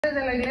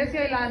de la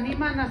iglesia y la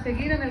animan a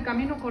seguir en el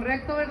camino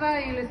correcto, ¿verdad?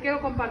 Y les quiero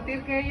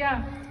compartir que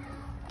ella,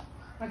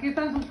 aquí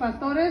están sus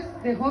pastores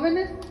de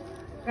jóvenes,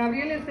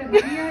 Gabriel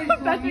Estefanía y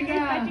su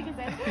amiga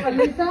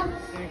Alisa,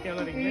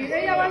 y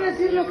ella va a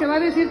decir lo que va a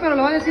decir, pero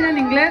lo va a decir en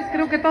inglés.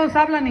 Creo que todos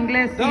hablan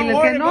inglés, y les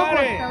que no,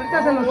 pues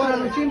ahorita se los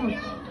traducimos.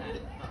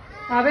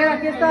 A ver,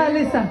 aquí está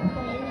Alisa.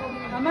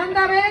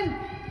 Amanda, ven.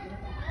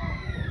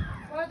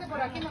 Párate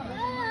por aquí, mamá.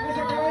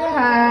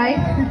 Hi.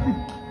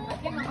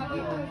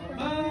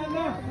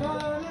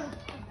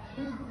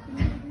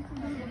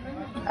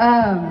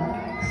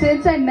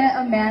 Since I met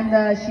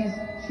Amanda,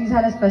 she's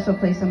had a special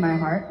place in my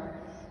heart.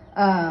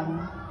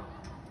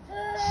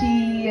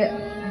 She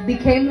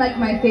became like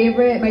my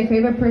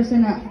favorite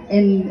person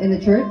in the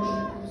church.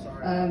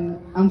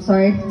 I'm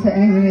sorry to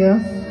anybody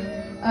else.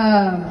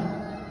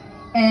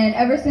 And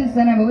ever since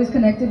then, I've always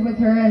connected with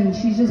her, and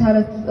she's just had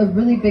a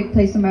really big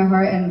place in my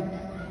heart. And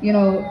you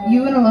know,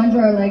 you and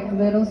Alondra are like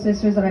little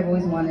sisters that I've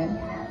always wanted.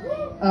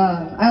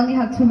 I only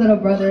have 2 little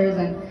brothers,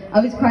 and I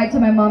always cried to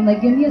my mom,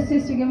 like, give me a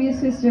sister, give me a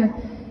sister.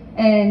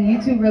 And you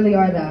two really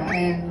are that.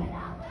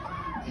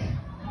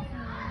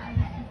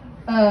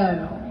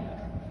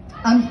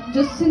 And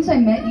just since I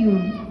met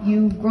you,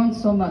 you've grown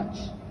so much.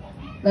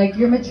 Like,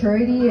 your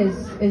maturity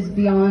is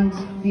beyond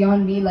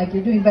me. Like,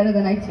 you're doing better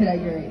than I did at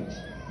your age.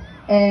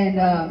 And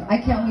I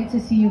can't wait to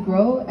see you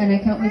grow, and I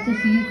can't wait to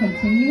see you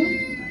continue.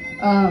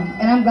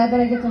 And I'm glad that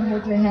I get to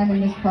hold your hand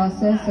in this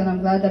process, and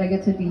I'm glad that I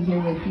get to be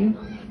here with you,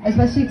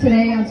 especially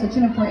today on such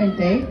an important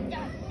day.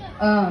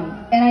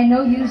 And I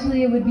know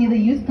usually it would be the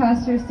youth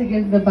pastors to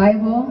give the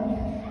Bible,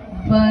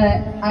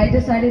 but I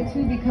decided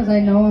to because I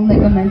know I'm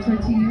like a mentor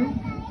to you,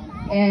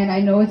 and I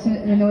know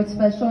it's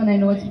special, and I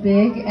know it's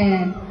big,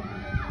 and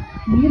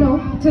you know,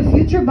 to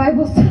future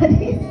Bible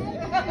studies.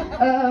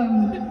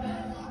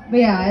 But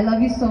yeah, I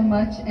love you so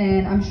much,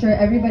 and I'm sure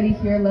everybody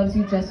here loves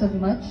you just as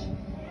much.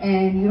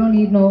 And you don't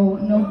need no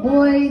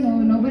boy,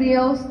 nobody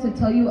else to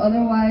tell you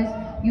otherwise.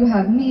 You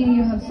have me,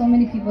 you have so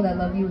many people that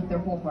love you with their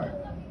whole heart.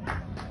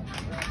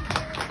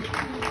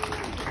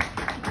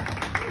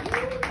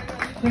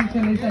 Thank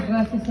you, Elisa.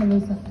 Gracias,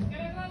 Elisa.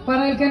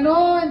 Para el que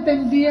no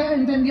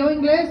entendió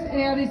inglés,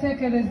 ella dice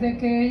que desde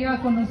que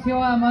ella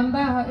conoció a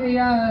Amanda,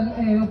 ella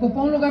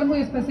ocupó un lugar muy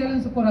especial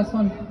en su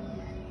corazón.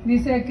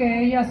 Dice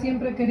que ella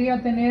siempre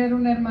quería tener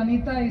una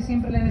hermanita y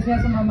siempre le decía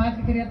a su mamá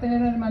que quería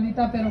tener una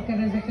hermanita, pero que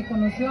desde que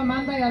conoció a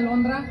Amanda y a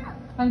Alondra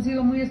han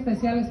sido muy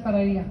especiales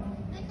para ella.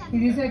 Y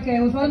dice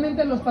que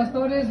usualmente los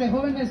pastores de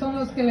jóvenes son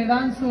los que le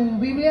dan su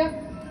Biblia,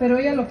 pero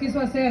ella lo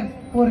quiso hacer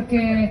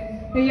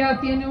porque ella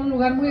tiene un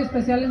lugar muy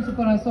especial en su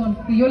corazón.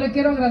 Y yo le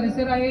quiero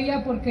agradecer a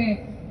ella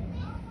porque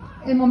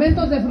en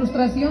momentos de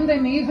frustración de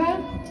mi hija,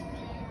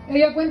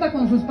 ella cuenta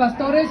con sus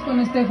pastores,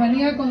 con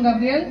Estefanía, con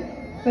Gabriel,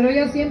 pero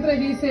ella siempre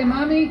dice,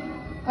 mami,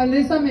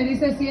 Alisa me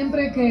dice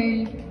siempre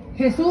que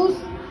Jesús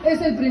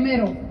es el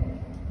primero,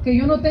 que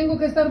yo no tengo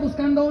que estar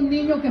buscando a un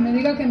niño que me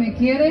diga que me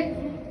quiere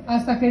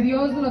hasta que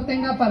Dios lo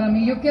tenga para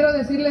mí. Yo quiero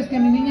decirles que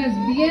mi niña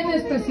es bien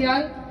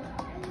especial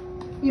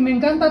y me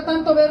encanta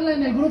tanto verla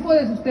en el grupo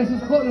de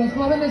los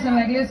jóvenes en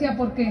la iglesia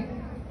porque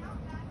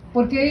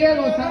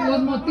ella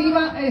los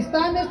motiva.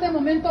 Está en este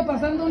momento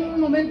pasando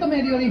un momento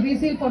medio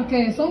difícil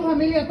porque son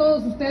familia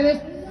todos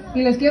ustedes,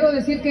 y les quiero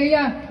decir que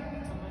ella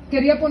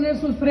quería poner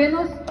sus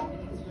frenos,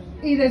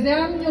 y desde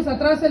años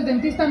atrás el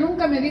dentista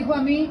nunca me dijo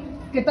a mí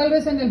que tal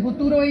vez en el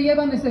futuro ella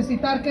iba a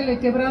necesitar que le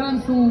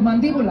quebraran su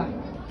mandíbula.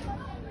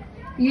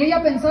 Y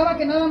ella pensaba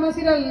que nada más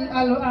ir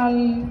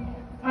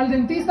al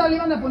dentista le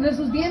iban a poner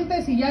sus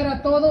dientes y ya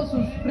era todo,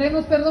 sus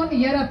frenos, perdón,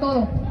 y ya era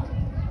todo.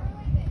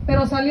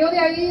 Pero salió de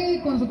ahí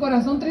con su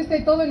corazón triste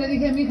y todo, y le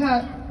dije,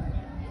 mija,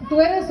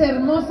 tú eres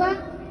hermosa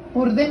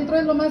por dentro,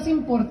 es lo más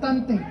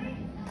importante.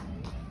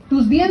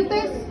 Tus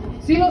dientes,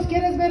 si los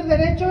quieres ver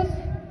derechos,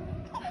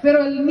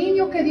 pero el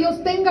niño que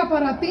Dios tenga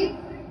para ti,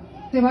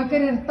 te va a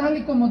querer tal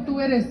y como tú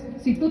eres.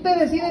 Si tú te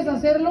decides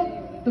hacerlo,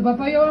 tu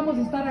papá y yo vamos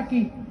a estar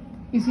aquí.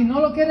 Y si no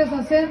lo quieres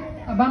hacer,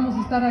 vamos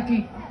a estar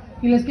aquí.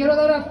 Y les quiero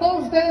dar a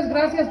todos ustedes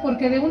gracias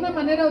porque de una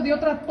manera o de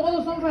otra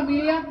todos son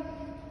familia.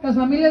 Las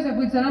familias de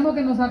Cuitzaramo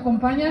que nos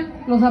acompañan,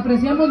 los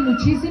apreciamos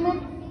muchísimo.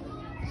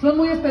 Son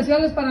muy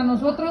especiales para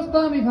nosotros,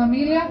 toda mi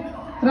familia.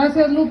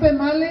 Gracias Lupe,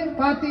 Male,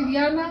 Pati,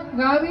 Diana,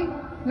 Gaby.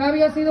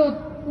 Gaby ha sido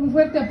un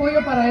fuerte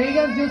apoyo para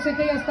ellas. Yo sé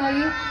que ella está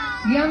ahí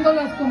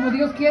guiándolas como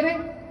Dios quiere.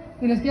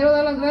 Y les quiero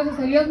dar las gracias.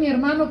 Elías, mi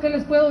hermano, ¿qué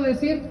les puedo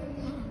decir?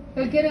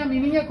 Él quiere a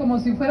mi niña como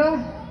si fuera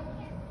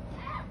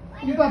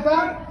un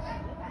papá.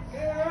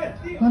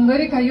 Cuando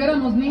Erika y yo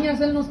éramos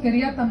niñas, él nos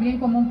quería también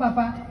como un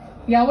papá.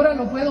 Y ahora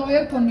lo puedo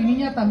ver con mi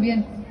niña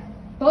también.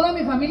 Toda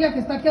mi familia que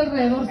está aquí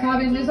alrededor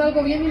saben, es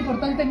algo bien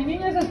importante. Mi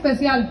niña es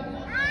especial.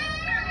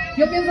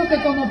 Yo pienso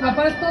que como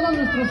papás todos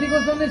nuestros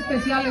hijos son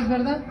especiales,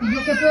 ¿verdad? Y yo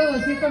qué puedo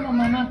decir como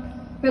mamá.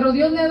 Pero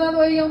Dios le ha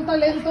dado a ella un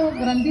talento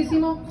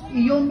grandísimo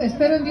y yo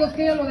espero en Dios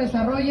que ella lo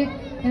desarrolle.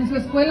 En su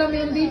escuela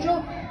me han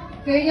dicho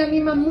que ella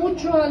anima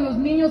mucho a los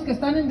niños que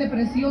están en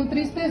depresión,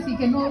 tristes y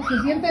que no se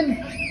sienten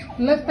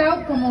left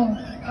out, como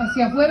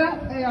hacia afuera,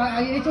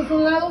 hechos a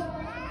un lado.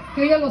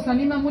 que ella los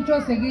anima mucho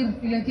a seguir.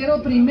 Y le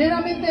quiero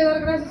primeramente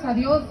dar gracias a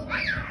Dios,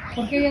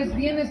 porque ella es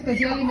bien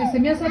especial y se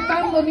me hace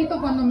tan bonito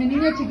cuando mi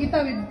niña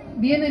chiquita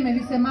viene y me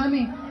dice,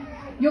 mami,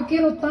 yo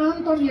quiero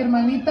tanto a mi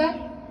hermanita.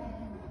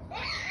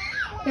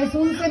 Es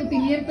un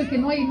sentimiento que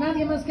no hay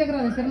nadie más que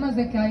agradecer más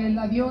de que a Él,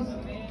 a Dios.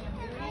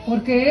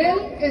 Porque Él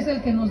es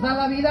el que nos da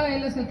la vida,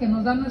 Él es el que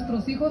nos da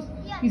nuestros hijos.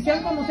 Y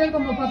sean,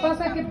 como papás,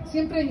 hay que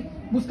siempre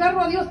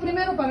buscarlo a Dios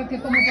primero para que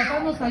como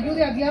papás nos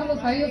ayude a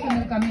guiarlos a ellos en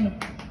el camino.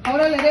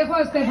 Ahora le dejo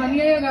a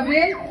Estefanía y a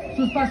Gabriel,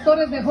 sus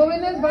pastores de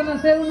jóvenes, van a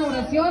hacer una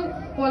oración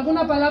o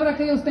alguna palabra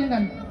que ellos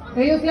tengan.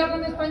 Ellos sí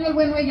hablan español,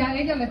 bueno, ella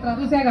le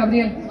traduce a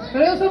Gabriel.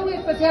 Pero ellos son muy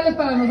especiales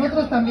para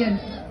nosotros también.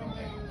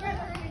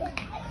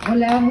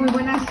 Hola, muy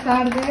buenas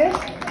tardes.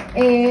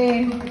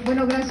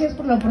 Bueno, gracias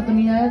por la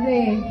oportunidad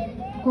de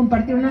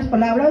compartir unas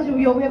palabras.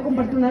 Yo voy a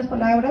compartir unas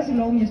palabras y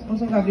luego mi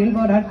esposo Gabriel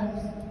va a orar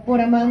por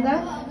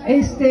Amanda.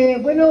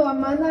 Bueno,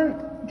 Amanda,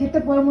 ¿qué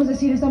te podemos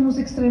decir? Estamos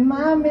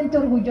extremadamente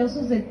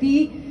orgullosos de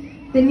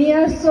ti.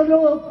 Tenías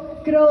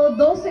solo, creo,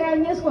 12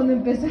 años cuando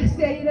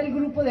empezaste a ir al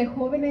grupo de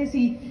jóvenes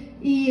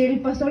y el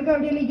pastor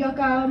Gabriel y yo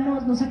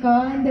nos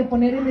acababan de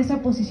poner en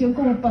esa posición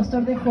como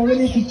pastor de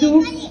jóvenes y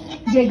tú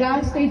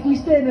llegaste y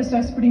fuiste de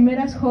nuestras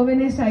primeras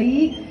jóvenes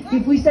ahí y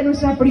fuiste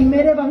nuestra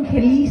primera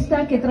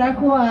evangelista que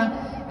trajo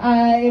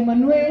a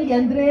Emanuel y a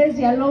Andrés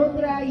y a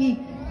Alondra y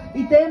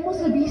te hemos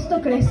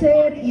visto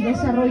crecer y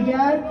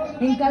desarrollar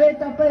en cada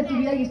etapa de tu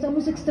vida y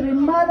estamos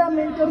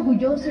extremadamente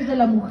orgullosos de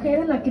la mujer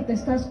en la que te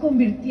estás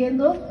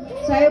convirtiendo.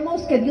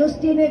 Sabemos que Dios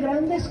tiene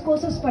grandes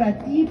cosas para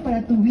ti,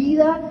 para tu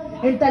vida.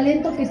 El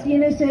talento que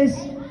tienes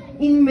es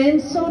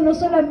inmenso, no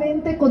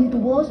solamente con tu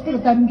voz, pero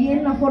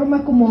también la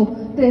forma como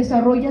te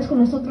desarrollas con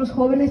los otros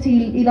jóvenes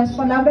y las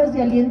palabras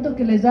de aliento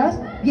que les das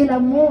y el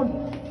amor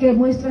que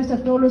muestras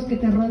a todos los que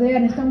te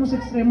rodean. Estamos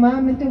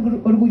extremadamente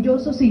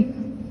orgullosos y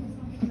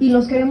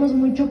los queremos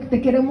mucho,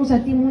 te queremos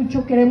a ti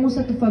mucho, queremos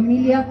a tu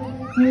familia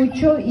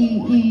mucho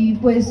y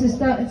pues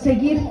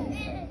seguir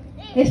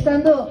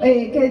estando,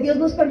 que Dios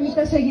nos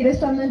permita seguir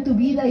estando en tu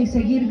vida y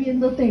seguir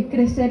viéndote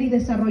crecer y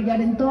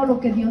desarrollar en todo lo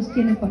que Dios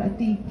tiene para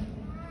ti.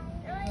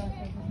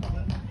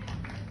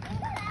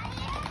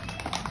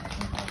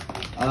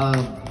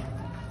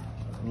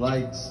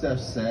 Like Steph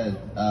said,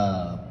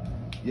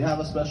 you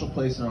have a special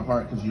place in our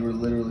heart because you were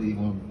literally,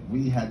 when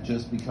we had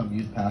just become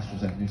youth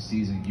pastors at New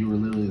Season, you were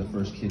literally the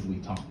first kid we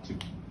talked to.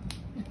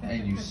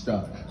 And you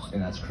stuck,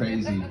 and that's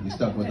crazy. You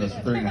stuck with us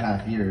for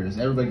 3.5 years.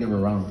 Everybody give her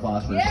a round of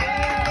applause for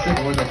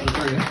sticking with us for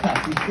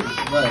 3.5 years.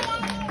 But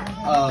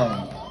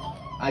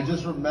I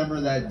just remember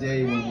that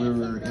day when we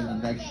were in the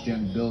Next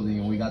Gen building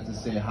and we got to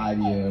say hi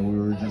to you. And we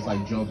were just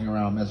like joking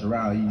around, messing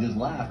around. You just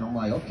laughed. And I'm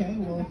like, okay,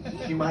 well,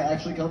 she might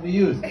actually come to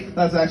youth.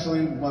 That's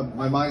actually what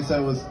my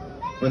mindset was.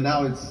 But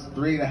now it's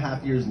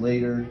 3.5 years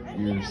later.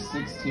 You're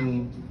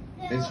 16.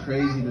 It's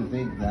crazy to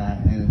think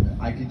that, and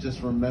I could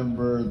just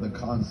remember the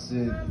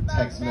constant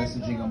text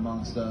messaging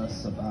amongst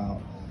us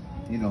about,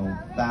 you know,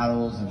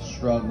 battles and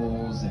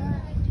struggles, and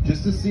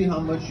just to see how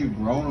much you've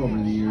grown over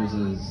the years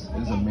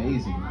is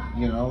amazing,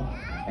 you know.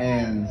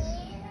 And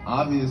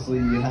obviously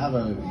you have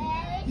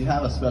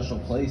a special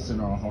place in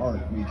our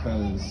heart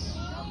because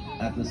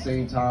at the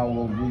same time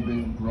while we've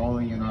been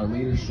growing in our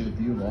leadership,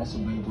 you've also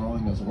been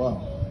growing as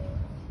well,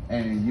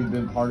 and you've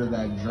been part of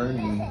that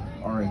journey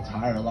our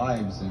entire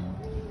lives. And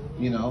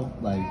you know,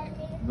 like,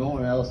 no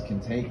one else can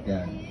take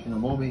that. From the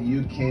moment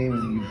you came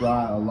and you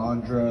brought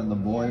Alondra and the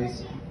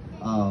boys,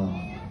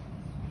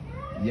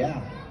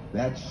 yeah,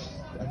 that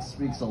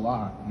speaks a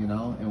lot, you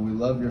know, and we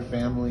love your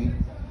family.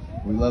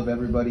 We love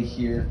everybody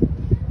here.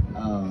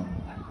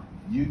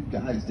 You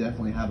guys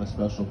definitely have a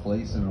special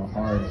place in our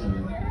hearts,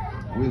 and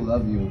we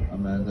love you,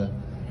 Amanda.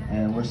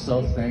 And we're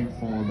so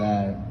thankful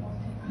that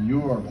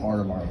you are part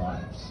of our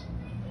lives,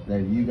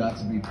 that you got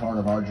to be part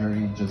of our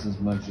journey just as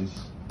much as,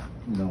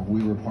 you know,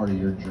 we were part of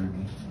your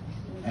journey.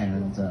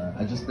 And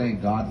I just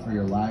thank God for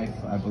your life.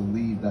 I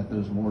believe that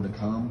there's more to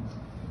come,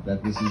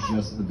 that this is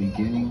just the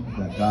beginning,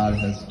 that God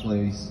has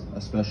placed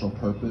a special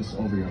purpose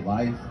over your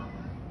life,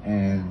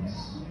 and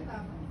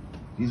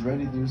He's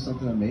ready to do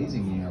something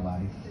amazing in your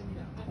life.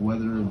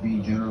 Whether it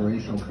be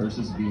generational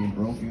curses being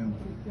broken,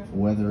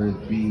 whether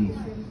it be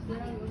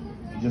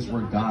just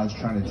where God's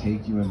trying to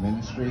take you in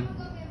ministry,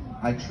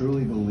 I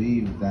truly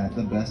believe that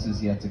the best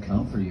is yet to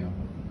come for you.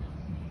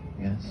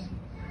 Yes.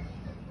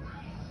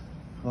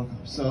 Welcome.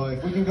 So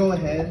if we can go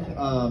ahead,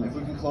 if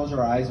we can close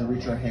our eyes and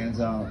reach our hands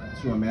out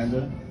to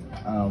Amanda,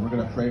 we're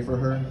going to pray for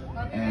her,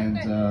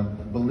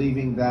 and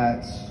believing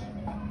that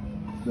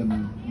the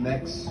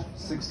next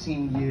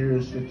 16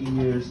 years, 50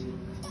 years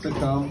to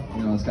come,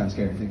 you know, it's kind of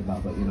scary to think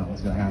about, but you know,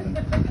 it's going to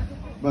happen.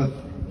 But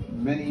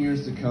many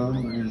years to come,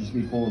 they're going to just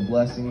be full of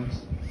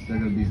blessings. They're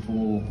going to be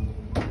full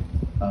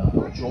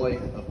of joy,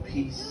 of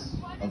peace,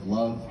 of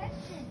love,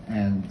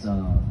 and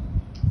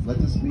let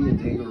this be a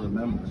day to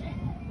remember.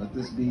 Let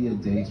this be a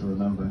day to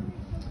remember.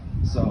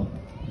 So,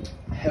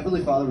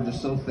 Heavenly Father, we're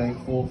just so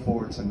thankful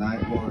for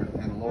tonight, Lord.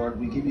 And Lord,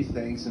 we give you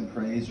thanks and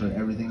praise for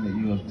everything that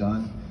you have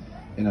done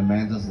in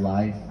Amanda's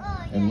life.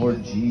 And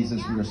Lord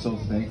Jesus, we are so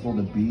thankful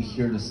to be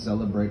here to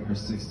celebrate her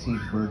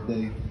 16th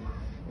birthday.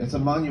 It's a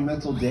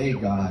monumental day,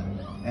 God,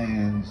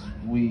 and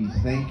we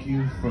thank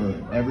you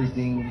for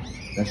everything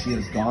that she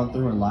has gone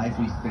through in life.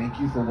 We thank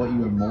you for what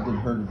you have molded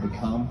her to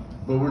become.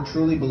 But we're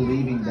truly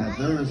believing that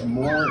there is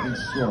more in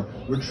store.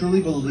 We're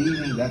truly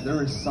believing that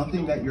there is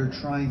something that you're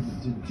trying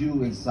to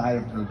do inside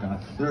of her,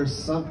 God. There is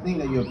something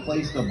that you have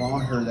placed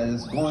upon her that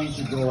is going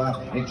to go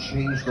out and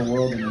change the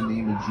world in the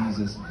name of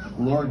Jesus.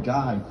 Lord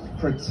God,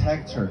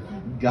 protect her,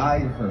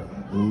 guide her,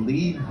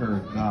 lead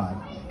her,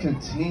 God.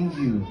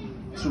 Continue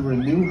to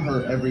renew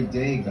her every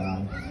day,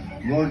 God.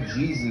 Lord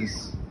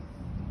Jesus,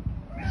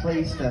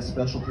 place that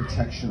special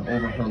protection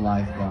over her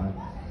life, God.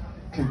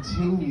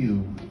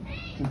 Continue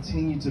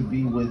to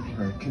be with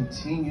her.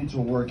 Continue to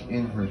work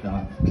in her,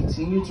 God.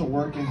 Continue to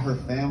work in her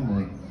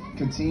family.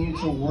 Continue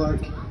to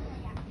work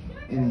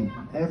in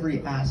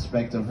every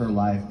aspect of her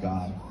life,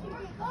 God.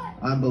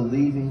 I'm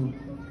believing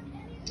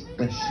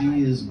that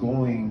she is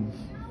going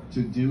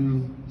to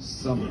do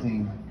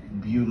something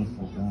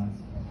beautiful, God.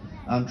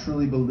 I'm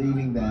truly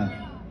believing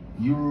that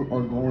you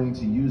are going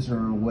to use her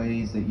in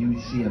ways that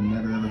she had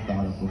never ever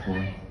thought of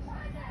before.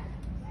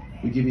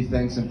 We give you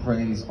thanks and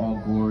praise, all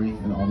glory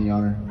and all the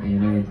honor. In your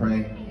name we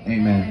pray.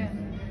 Amen.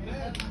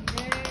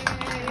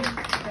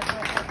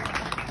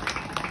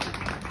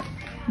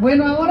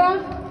 Bueno,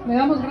 ahora le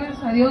damos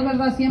gracias a Dios,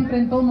 ¿verdad? Siempre,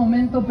 en todo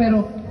momento,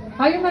 pero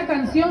hay una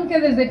canción que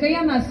desde que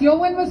ella nació,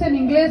 bueno, es en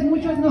inglés,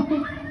 muchos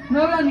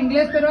no hablan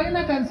inglés, pero hay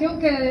una canción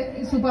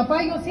que su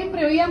papá y yo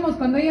siempre oíamos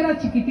cuando ella era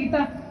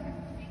chiquitita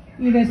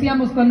y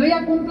decíamos, cuando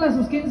ella cumpla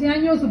sus 15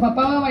 años, su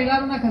papá va a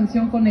bailar una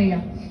canción con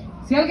ella.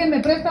 Si alguien me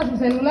presta su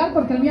celular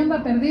porque el mío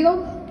anda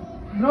perdido,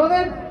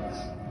 brother,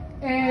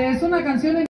 es una canción en